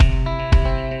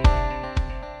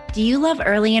Do you love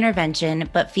early intervention,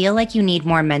 but feel like you need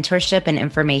more mentorship and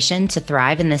information to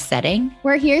thrive in this setting?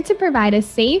 We're here to provide a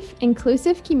safe,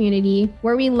 inclusive community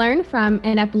where we learn from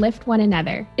and uplift one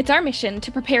another. It's our mission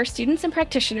to prepare students and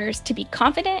practitioners to be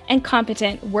confident and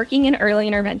competent working in early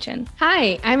intervention.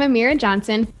 Hi, I'm Amira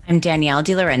Johnson. I'm Danielle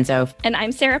DiLorenzo. And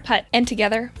I'm Sarah Putt. And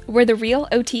together, we're the real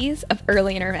OTs of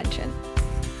early intervention.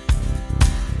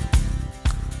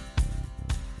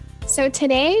 So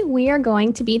today we are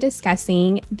going to be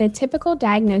discussing the typical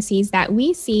diagnoses that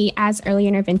we see as early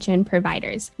intervention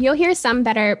providers. You'll hear some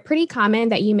that are pretty common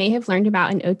that you may have learned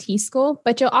about in OT school,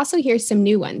 but you'll also hear some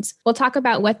new ones. We'll talk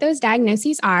about what those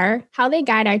diagnoses are, how they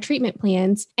guide our treatment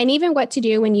plans, and even what to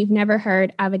do when you've never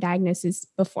heard of a diagnosis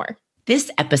before.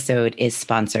 This episode is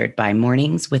sponsored by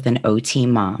Mornings with an OT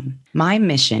Mom. My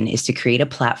mission is to create a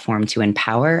platform to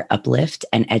empower, uplift,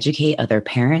 and educate other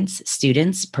parents,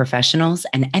 students, professionals,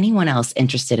 and anyone else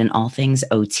interested in all things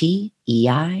OT,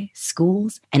 EI,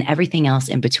 schools, and everything else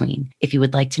in between. If you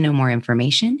would like to know more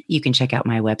information, you can check out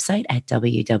my website at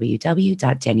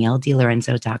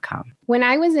www.danielledilorenzo.com. When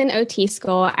I was in OT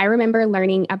school, I remember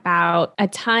learning about a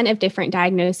ton of different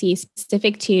diagnoses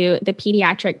specific to the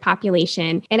pediatric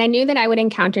population. And I knew that I would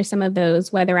encounter some of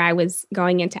those, whether I was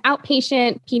going into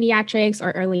outpatient pediatrics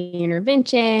or early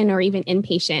intervention or even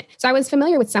inpatient. So I was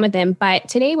familiar with some of them. But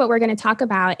today, what we're going to talk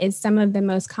about is some of the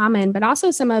most common, but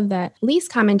also some of the least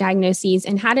common diagnoses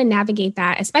and how to navigate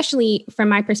that, especially from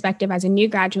my perspective as a new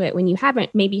graduate when you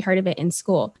haven't maybe heard of it in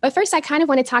school. But first, I kind of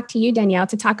want to talk to you, Danielle,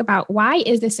 to talk about why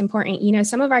is this important? You know,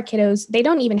 some of our kiddos, they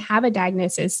don't even have a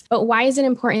diagnosis, but why is it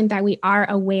important that we are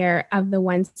aware of the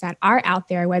ones that are out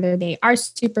there, whether they are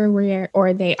super rare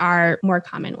or they are more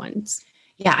common ones?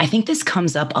 Yeah, I think this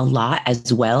comes up a lot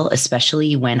as well,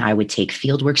 especially when I would take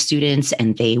fieldwork students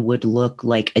and they would look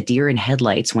like a deer in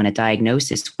headlights when a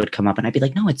diagnosis would come up. And I'd be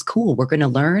like, no, it's cool. We're going to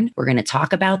learn. We're going to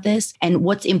talk about this. And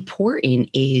what's important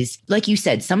is, like you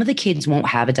said, some of the kids won't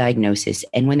have a diagnosis.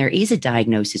 And when there is a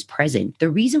diagnosis present,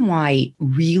 the reason why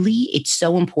really it's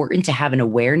so important to have an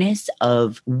awareness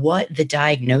of what the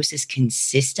diagnosis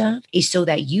consists of is so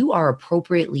that you are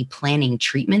appropriately planning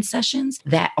treatment sessions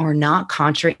that are not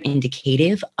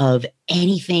contraindicated of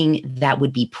anything that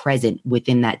would be present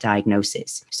within that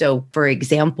diagnosis. So, for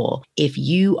example, if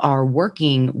you are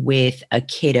working with a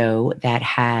kiddo that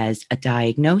has a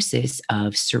diagnosis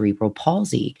of cerebral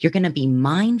palsy, you're going to be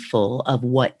mindful of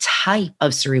what type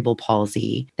of cerebral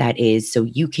palsy that is, so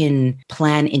you can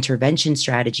plan intervention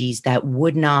strategies that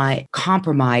would not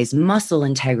compromise muscle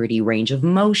integrity, range of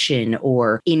motion,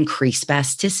 or increase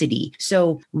spasticity.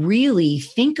 So really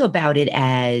think about it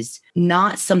as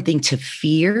not something to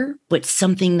fear, but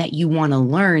something that you want to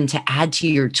learn to add to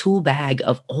your tool bag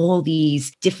of all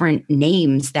these different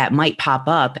names that might pop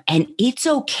up. And it's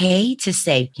okay to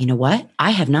say, you know what?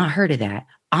 I have not heard of that.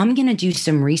 I'm going to do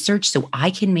some research so I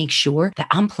can make sure that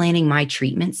I'm planning my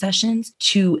treatment sessions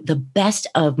to the best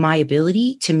of my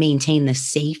ability to maintain the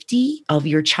safety of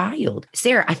your child.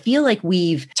 Sarah, I feel like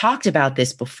we've talked about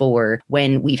this before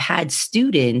when we've had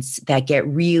students that get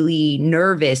really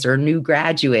nervous or new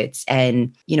graduates.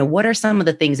 And, you know, what are some of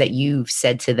the things that you've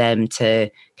said to them to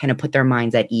kind of put their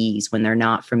minds at ease when they're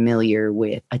not familiar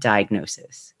with a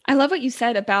diagnosis? I love what you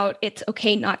said about it's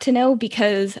okay not to know,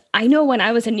 because I know when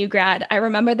I was a new grad, I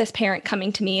remember this parent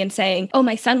coming to me and saying, oh,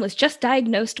 my son was just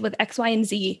diagnosed with X, Y, and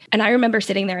Z. And I remember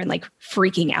sitting there and like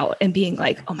freaking out and being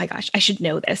like, oh my gosh, I should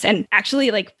know this. And actually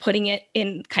like putting it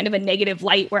in kind of a negative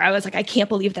light where I was like, I can't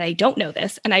believe that I don't know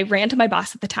this. And I ran to my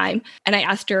boss at the time and I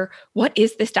asked her, what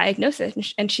is this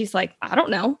diagnosis? And she's like, I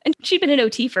don't know. And she'd been in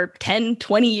OT for 10,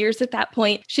 20 years at that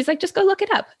point. She's like, just go look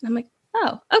it up. And I'm like,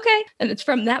 oh, okay. And it's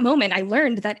from that moment I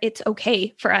learned that it's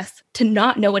okay for us to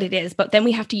not know what it is, but then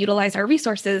we have to utilize our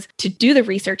resources to do the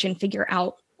research and figure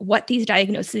out what these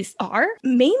diagnoses are,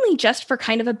 mainly just for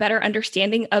kind of a better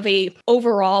understanding of a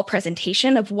overall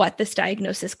presentation of what this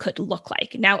diagnosis could look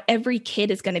like. Now, every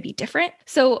kid is going to be different.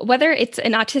 So whether it's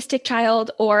an autistic child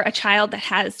or a child that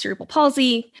has cerebral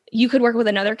palsy, you could work with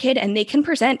another kid and they can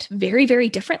present very, very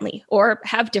differently or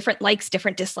have different likes,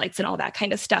 different dislikes, and all that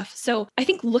kind of stuff. So I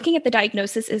think looking at the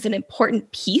diagnosis is an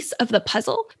important piece of the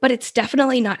puzzle, but it's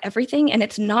definitely not everything. And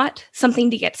it's not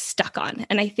something to get stuck on.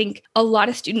 And I think a lot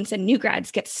of students and new grads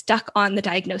get stuck on the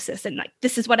diagnosis and like,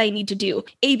 this is what I need to do,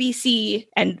 ABC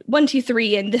and 1, 2,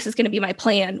 3, and this is going to be my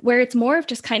plan, where it's more of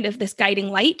just kind of this guiding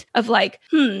light of like,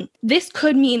 this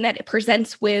could mean that it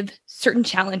presents with certain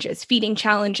challenges, feeding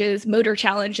challenges, motor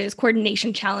challenges,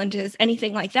 coordination challenges,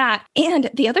 anything like that. And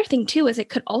the other thing too, is it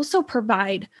could also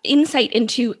provide insight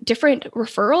into different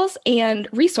referrals and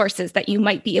resources that you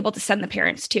might be able to send the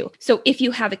parents to. So if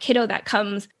you have a kiddo that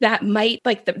comes that might,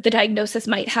 like the diagnosis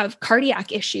might have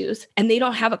cardiac issues and they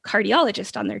don't have a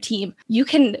cardiologist on their team, you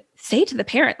can say to the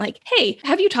parent, like, hey,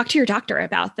 have you talked to your doctor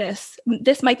about this?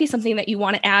 This might be something that you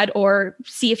want to add or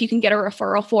see if you can get a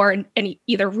referral for and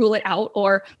either rule it out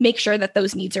or make sure that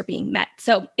those needs are being met.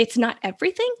 So it's not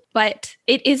everything, but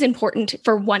it is important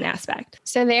for one aspect.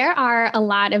 So there are a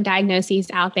lot of diagnoses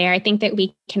out there. I think that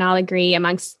we can all agree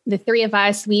amongst the three of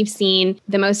us, we've seen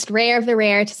the most rare of the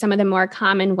rare to some of the more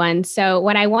common ones. So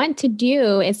what I want to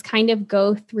do is kind of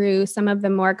go through some of the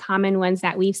more common ones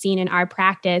that we've seen in our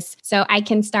practice. So I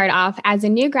can start off as a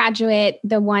new graduate.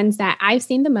 The ones that I've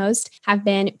seen the most have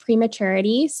been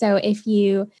prematurity. So if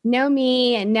you know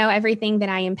me and know everything that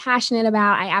I am passionate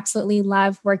about, I absolutely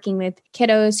love working with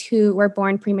kiddos who were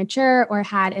born premature or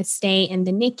had a stay in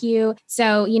the NICU.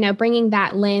 So, bringing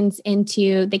that lens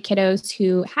into the kiddos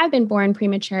who have been born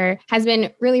premature has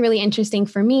been really, really interesting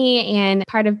for me and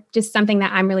part of just something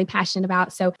that I'm really passionate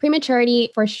about. So prematurity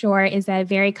for sure is a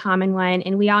very common one.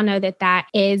 And we all know that that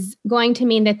is going to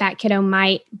mean that that kiddo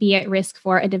might be at risk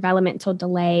for a developmental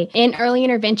delay. In early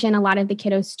intervention, a lot of the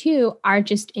kiddos too are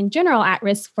just in general at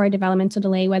risk for a developmental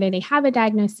delay, whether they have a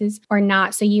diagnosis or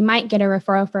not. So you might get a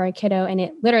referral for a kiddo and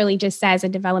it literally just says a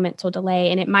developmental delay,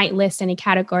 and it might list any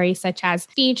categories such as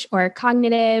speech or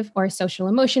cognitive or social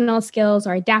emotional skills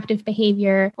or adaptive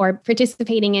behavior or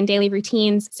participating in daily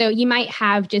routines. So you might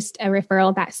have just a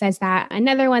referral that says that.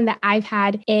 Another one that I've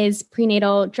had is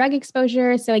prenatal drug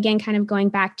exposure. So again, kind of going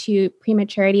back to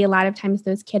prematurity, a lot of times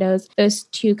those kiddos, those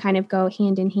two kind of go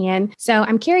hand in hand. So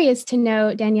I'm curious to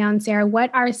know, Danielle and Sarah, what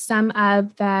are some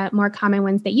of the more common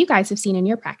ones that you guys have seen in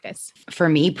your practice? For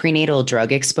me, prenatal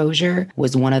drug exposure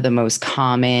was one of the most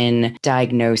common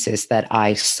diagnoses that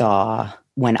I saw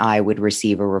when I would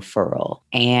receive a referral.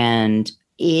 And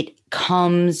it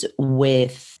comes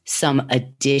with some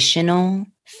additional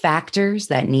factors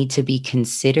that need to be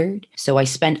considered. So I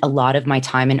spent a lot of my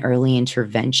time in early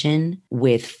intervention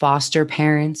with foster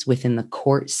parents within the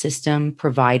court system,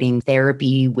 providing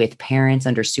therapy with parents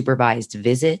under supervised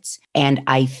visits. And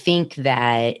I think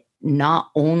that not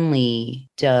only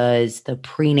does the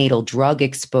prenatal drug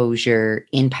exposure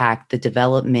impact the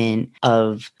development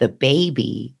of the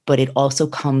baby, but it also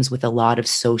comes with a lot of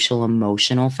social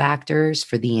emotional factors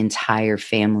for the entire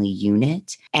family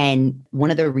unit. And one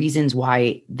of the reasons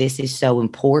why this is so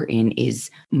important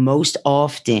is most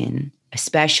often,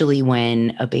 especially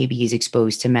when a baby is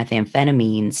exposed to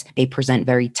methamphetamines, they present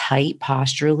very tight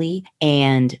posturally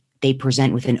and they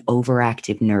present with an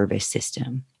overactive nervous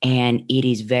system. And it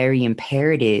is very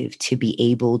imperative to be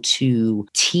able to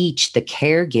teach the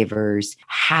caregivers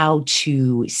how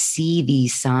to see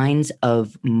these signs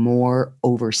of more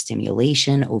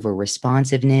overstimulation, over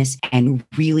responsiveness, and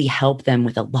really help them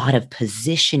with a lot of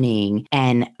positioning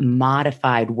and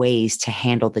modified ways to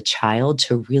handle the child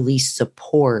to really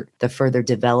support the further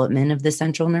development of the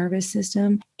central nervous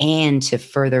system and to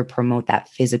further promote that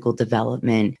physical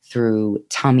development through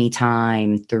tummy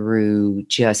time, through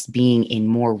just being in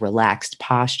more relaxed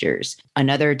postures.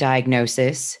 Another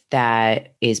diagnosis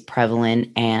that is prevalent,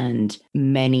 and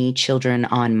many children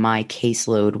on my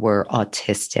caseload were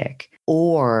autistic,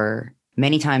 or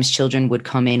many times children would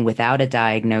come in without a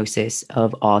diagnosis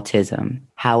of autism.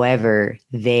 However,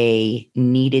 they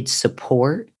needed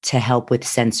support to help with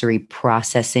sensory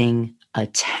processing,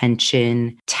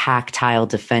 attention, tactile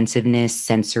defensiveness,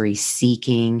 sensory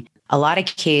seeking. A lot of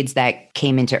kids that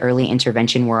came into early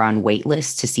intervention were on wait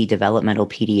lists to see developmental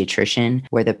pediatrician,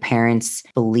 where the parents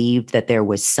believed that there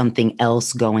was something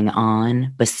else going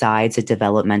on besides a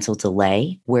developmental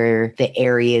delay, where the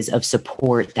areas of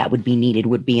support that would be needed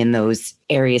would be in those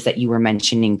areas that you were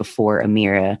mentioning before,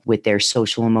 Amira, with their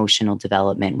social emotional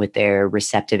development, with their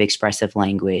receptive expressive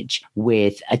language,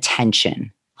 with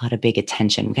attention. A lot of big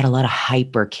attention. We got a lot of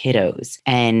hyper kiddos,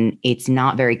 and it's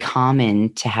not very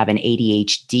common to have an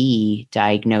ADHD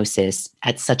diagnosis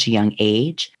at such a young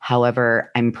age. However,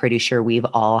 I'm pretty sure we've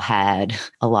all had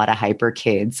a lot of hyper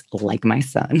kids like my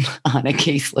son on a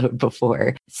caseload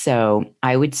before. So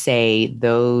I would say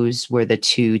those were the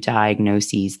two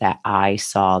diagnoses that I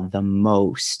saw the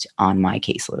most on my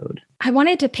caseload. I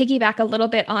wanted to piggyback a little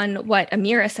bit on what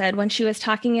Amira said when she was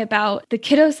talking about the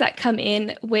kiddos that come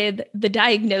in with the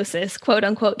diagnosis, quote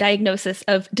unquote, diagnosis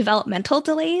of developmental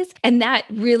delays. And that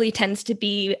really tends to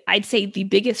be, I'd say, the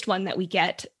biggest one that we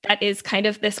get. That is kind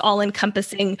of this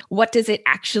all-encompassing, what does it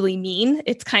actually mean?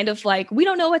 It's kind of like, we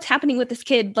don't know what's happening with this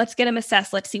kid. Let's get him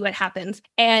assessed. Let's see what happens.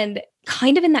 And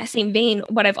kind of in that same vein,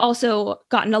 what I've also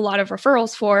gotten a lot of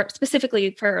referrals for,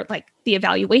 specifically for like the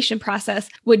evaluation process,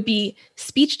 would be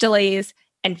speech delays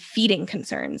and feeding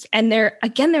concerns. And they're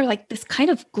like this kind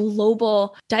of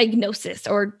global diagnosis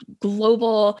or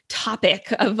global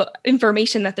topic of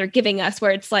information that they're giving us, where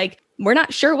it's like, we're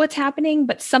not sure what's happening,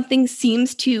 but something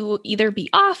seems to either be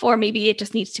off or maybe it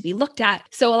just needs to be looked at.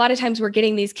 So a lot of times we're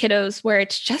getting these kiddos where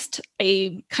it's just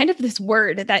a kind of this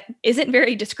word that isn't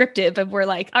very descriptive of, we're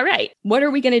like, all right, what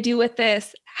are we going to do with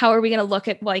this? How are we going to look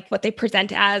at like what they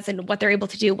present as and what they're able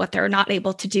to do, what they're not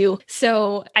able to do?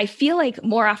 So I feel like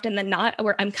more often than not,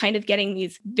 where I'm kind of getting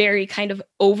these very kind of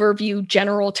overview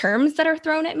general terms that are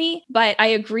thrown at me. But I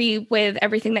agree with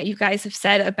everything that you guys have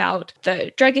said about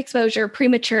the drug exposure,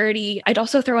 prematurity. I'd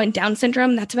also throw in Down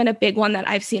syndrome. That's been a big one that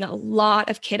I've seen a lot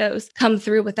of kiddos come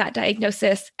through with that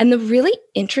diagnosis. And the really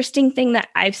interesting thing that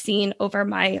I've seen over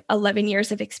my 11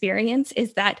 years of experience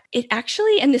is that it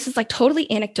actually, and this is like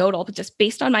totally anecdotal, but just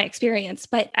based on my experience,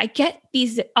 but I get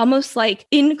these almost like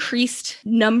increased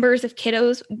numbers of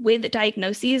kiddos with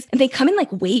diagnoses, and they come in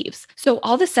like waves. So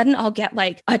all of a sudden I'll get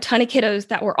like a ton of kiddos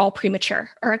that were all premature,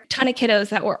 or a ton of kiddos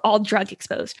that were all drug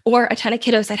exposed, or a ton of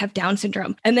kiddos that have Down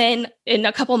syndrome. And then in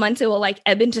a couple months, it will like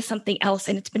ebb into something else.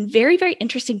 And it's been very, very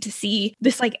interesting to see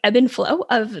this like ebb and flow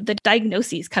of the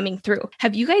diagnoses coming through.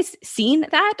 Have you guys seen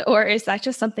that? Or is that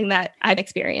just something that I've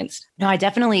experienced? No, I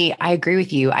agree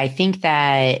with you. I think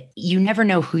that you never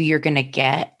know who you're going to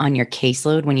get on your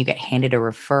caseload when you get handed a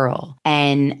referral.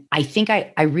 And I think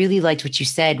I really liked what you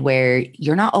said, where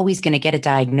you're not always going to get a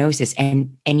diagnosis.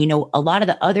 And you know, a lot of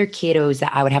the other kiddos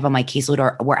that I would have on my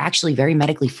caseload were actually very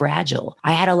medically fragile.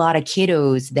 I had a lot of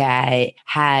kiddos that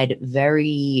had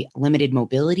very limited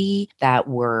mobility, that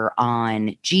were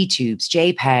on G-tubes,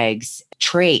 JPEGs,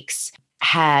 trachs,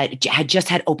 had just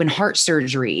had open heart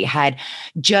surgery, had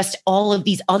just all of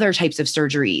these other types of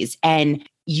surgeries. And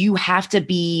you have to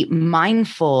be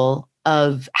mindful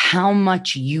of how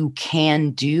much you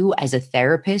can do as a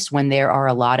therapist when there are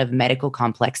a lot of medical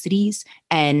complexities.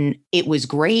 And it was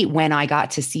great when I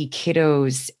got to see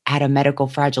kiddos at a medical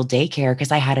fragile daycare,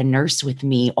 because I had a nurse with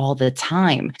me all the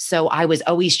time. So I was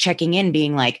always checking in,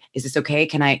 being like, is this okay?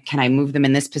 Can I move them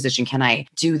in this position? Can I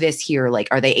do this here? Like,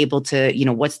 are they able to,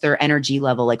 what's their energy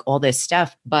level? Like all this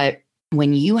stuff. But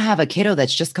when you have a kiddo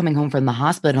that's just coming home from the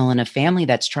hospital and a family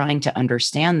that's trying to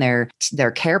understand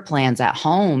their care plans at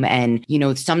home, and,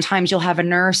 sometimes you'll have a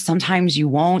nurse, sometimes you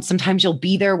won't, sometimes you'll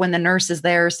be there when the nurse is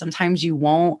there, sometimes you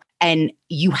won't. And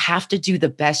you have to do the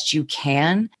best you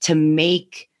can to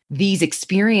make these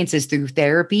experiences through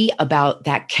therapy about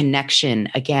that connection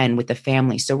again with the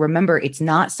family. So remember, it's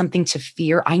not something to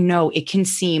fear. I know it can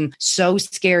seem so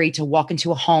scary to walk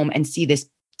into a home and see this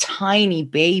tiny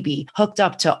baby hooked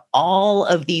up to all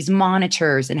of these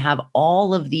monitors and have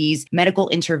all of these medical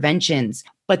interventions.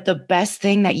 But the best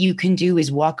thing that you can do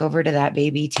is walk over to that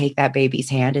baby, take that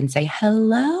baby's hand and say,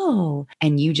 hello.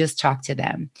 And you just talk to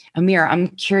them. Amira, I'm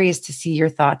curious to see your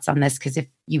thoughts on this, because if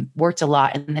you worked a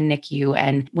lot in the NICU,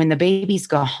 and when the babies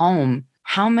go home,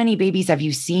 how many babies have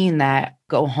you seen that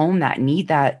go home that need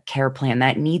that care plan,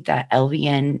 that need that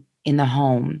LVN in the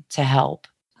home to help?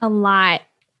 A lot.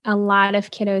 A lot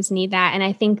of kiddos need that. And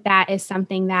I think that is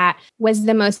something that was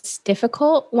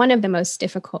one of the most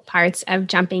difficult parts of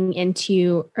jumping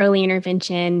into early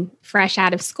intervention fresh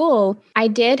out of school. I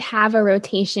did have a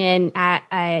rotation at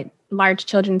a large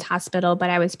children's hospital, but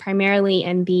I was primarily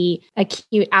in the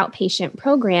acute outpatient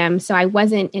program. So I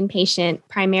wasn't inpatient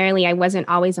primarily. I wasn't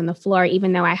always on the floor,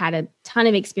 even though I had a ton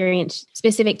of experience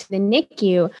specific to the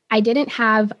NICU. I didn't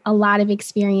have a lot of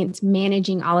experience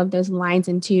managing all of those lines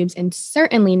and tubes, and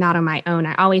certainly not on my own.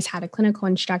 I always had a clinical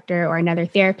instructor or another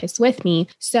therapist with me.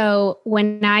 So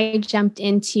when I jumped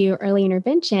into early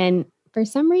intervention, for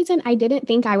some reason, I didn't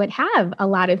think I would have a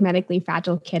lot of medically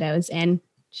fragile kiddos. And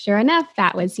sure enough,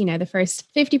 that was, the first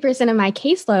 50% of my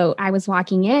caseload. I was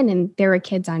walking in and there were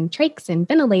kids on trachs and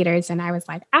ventilators. And I was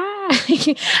like,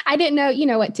 I didn't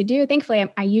know, what to do. Thankfully,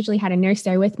 I usually had a nurse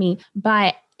there with me,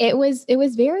 but it was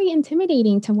very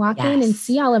intimidating to walk in and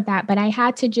see all of that. But I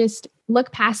had to just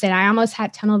look past it. I almost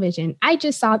had tunnel vision. I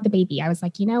just saw the baby. I was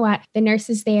like, you know what? The nurse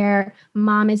is there,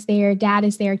 mom is there, dad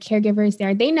is there, caregiver is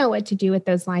there. They know what to do with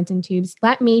those lines and tubes.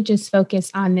 Let me just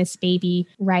focus on this baby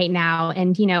right now.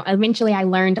 And, eventually I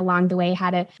learned along the way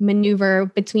how to maneuver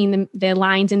between the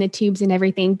lines and the tubes and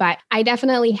everything. But I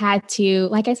definitely had to,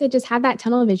 like I said, just have that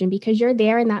tunnel vision because you're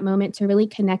there in that moment to really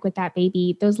connect with that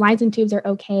baby. Those lines and tubes are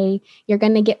okay. You're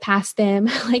going to get past them.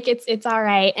 Like it's all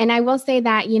right. And I will say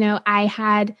that, I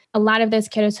had a lot of those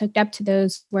kiddos hooked up to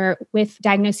those were with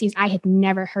diagnoses I had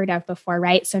never heard of before,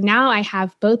 right? So now I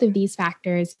have both of these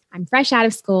factors. I'm fresh out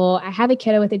of school. I have a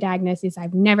kiddo with a diagnosis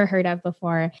I've never heard of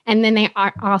before. And then they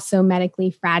are also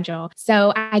medically fragile.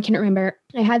 So I can remember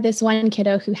I had this one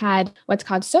kiddo who had what's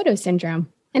called Soto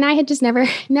syndrome. And I had just never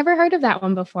heard of that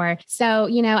one before. So,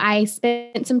 I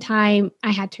spent some time,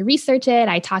 I had to research it.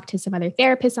 I talked to some other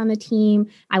therapists on the team.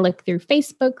 I looked through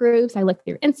Facebook groups. I looked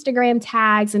through Instagram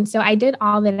tags. And so I did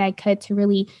all that I could to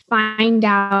really find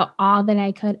out all that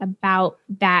I could about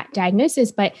that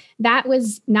diagnosis. But that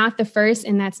was not the first,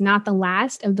 and that's not the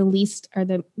last of the least or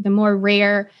the more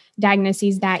rare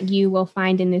diagnoses that you will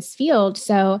find in this field.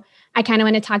 So I kind of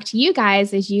want to talk to you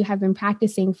guys as you have been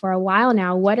practicing for a while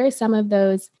now. What are some of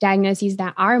those diagnoses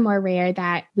that are more rare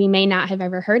that we may not have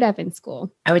ever heard of in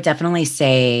school? I would definitely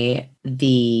say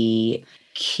the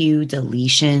Q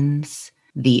deletions,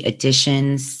 the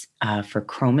additions for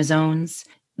chromosomes.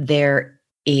 There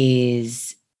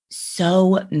is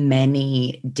so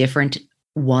many different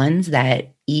ones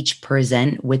that each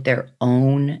present with their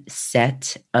own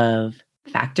set of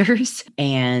factors.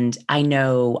 And I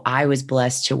know I was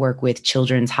blessed to work with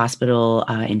Children's Hospital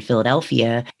in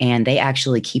Philadelphia, and they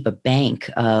actually keep a bank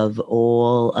of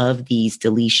all of these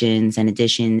deletions and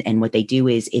additions. And what they do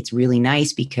is it's really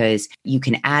nice because you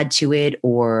can add to it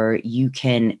or you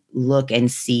can look and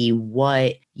see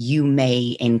what you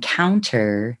may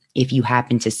encounter if you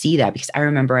happen to see that. Because I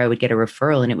remember I would get a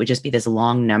referral and it would just be this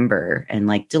long number and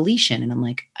like deletion. And I'm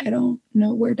like, I don't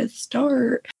know where to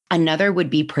start. Another would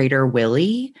be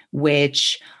Prader-Willi,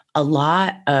 which a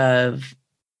lot of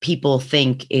people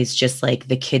think is just like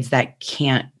the kids that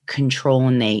can't control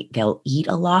and they'll eat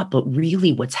a lot. But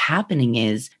really what's happening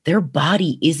is their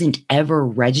body isn't ever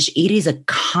registered. It is a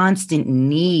constant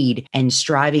need and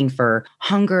striving for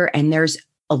hunger. And there's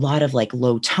a lot of like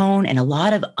low tone and a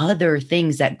lot of other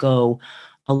things that go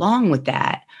along with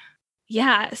that.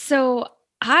 Yeah. So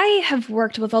I have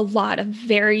worked with a lot of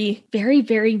very, very,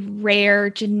 very rare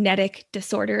genetic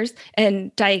disorders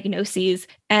and diagnoses.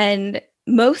 And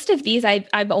most of these,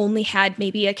 I've only had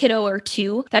maybe a kiddo or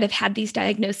two that have had these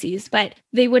diagnoses, but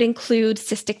they would include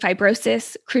cystic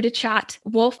fibrosis, Kreutzschat,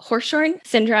 Wolff-Hirschhorn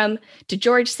syndrome,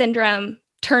 DeGeorge syndrome,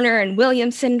 Turner and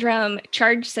Williams syndrome,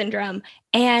 Charge syndrome.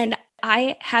 And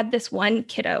I had this one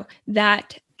kiddo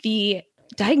that the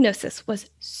diagnosis was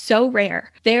so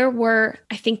rare. There were,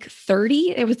 I think,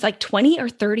 30, it was like 20 or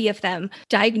 30 of them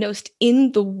diagnosed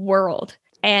in the world.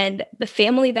 And the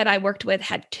family that I worked with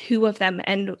had two of them.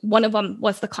 And one of them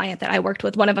was the client that I worked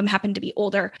with. One of them happened to be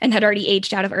older and had already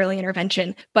aged out of early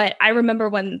intervention. But I remember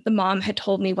when the mom had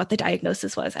told me what the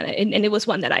diagnosis was. And it was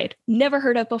one that I had never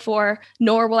heard of before,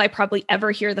 nor will I probably ever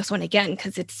hear this one again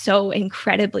because it's so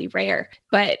incredibly rare.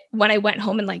 But when I went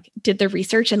home and like did the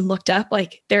research and looked up,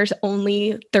 like there's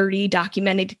only 30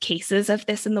 documented cases of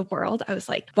this in the world. I was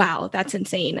like, wow, that's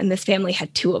insane. And this family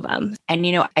had two of them. And,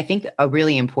 I think a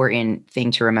really important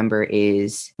thing to remember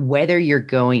is whether you're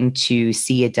going to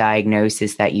see a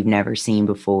diagnosis that you've never seen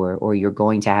before, or you're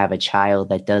going to have a child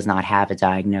that does not have a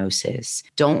diagnosis,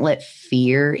 don't let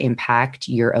fear impact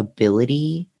your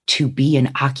ability to be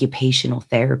an occupational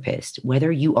therapist.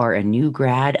 Whether you are a new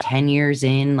grad, 10 years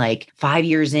in, like 5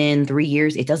 years in, 3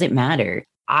 years, it doesn't matter.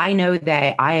 I know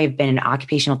that I have been an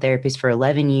occupational therapist for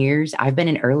 11 years. I've been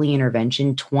in early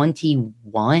intervention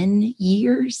 21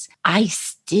 years. I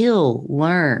still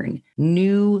learn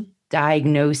new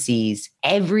diagnoses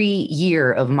every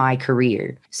year of my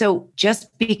career. So just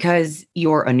because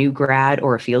you're a new grad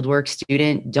or a fieldwork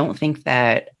student, don't think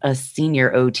that us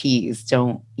senior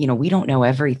OTs we don't know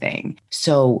everything.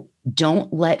 So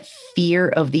don't let fear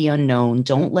of the unknown,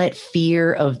 don't let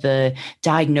fear of the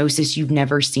diagnosis you've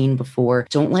never seen before,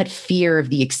 don't let fear of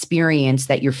the experience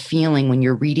that you're feeling when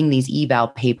you're reading these eval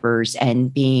papers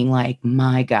and being like,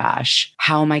 my gosh,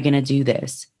 how am I going to do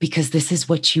this? Because this is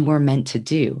what you were meant to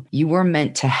do. You were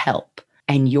meant to help.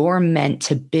 And you're meant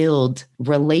to build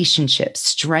relationships,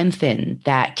 strengthen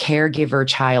that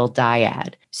caregiver-child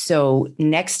dyad. So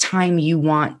next time you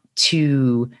want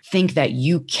to think that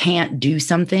you can't do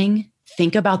something,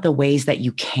 think about the ways that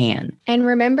you can. And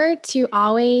remember to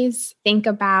always think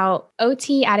about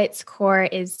OT at its core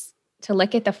is to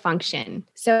look at the function.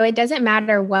 So it doesn't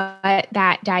matter what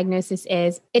that diagnosis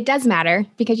is. It does matter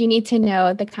because you need to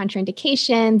know the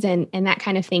contraindications and that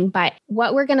kind of thing. But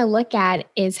what we're going to look at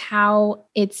is how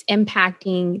it's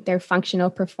impacting their functional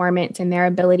performance and their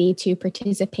ability to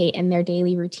participate in their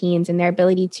daily routines and their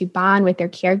ability to bond with their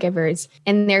caregivers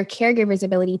and their caregivers'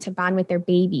 ability to bond with their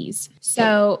babies.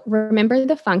 So remember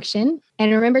the function.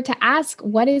 And remember to ask,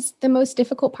 what is the most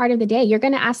difficult part of the day? You're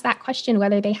going to ask that question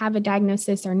whether they have a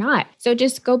diagnosis or not. So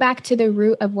just go back to the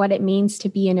root of what it means to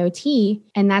be an OT,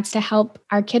 and that's to help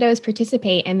our kiddos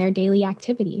participate in their daily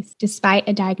activities, despite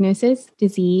a diagnosis,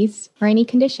 disease, or any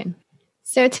condition.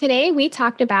 So today we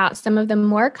talked about some of the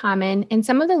more common and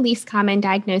some of the least common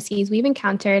diagnoses we've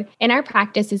encountered in our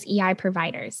practice as EI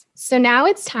providers. So now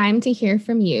it's time to hear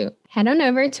from you. Head on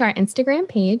over to our Instagram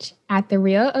page at The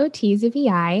Real OTs of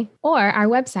EI or our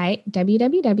website,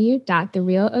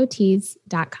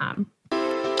 www.therealots.com.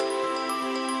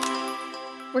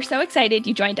 We're so excited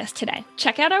you joined us today.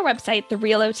 Check out our website,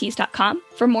 therealots.com,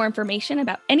 for more information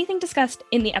about anything discussed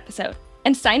in the episode.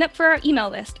 And sign up for our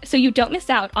email list so you don't miss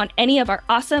out on any of our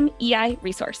awesome EI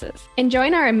resources. And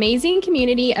join our amazing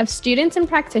community of students and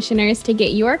practitioners to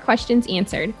get your questions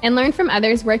answered and learn from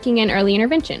others working in early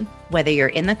intervention. Whether you're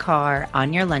in the car,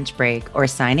 on your lunch break, or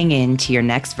signing in to your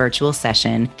next virtual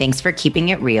session, thanks for keeping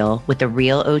it real with the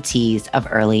real OTs of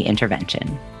early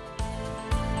intervention.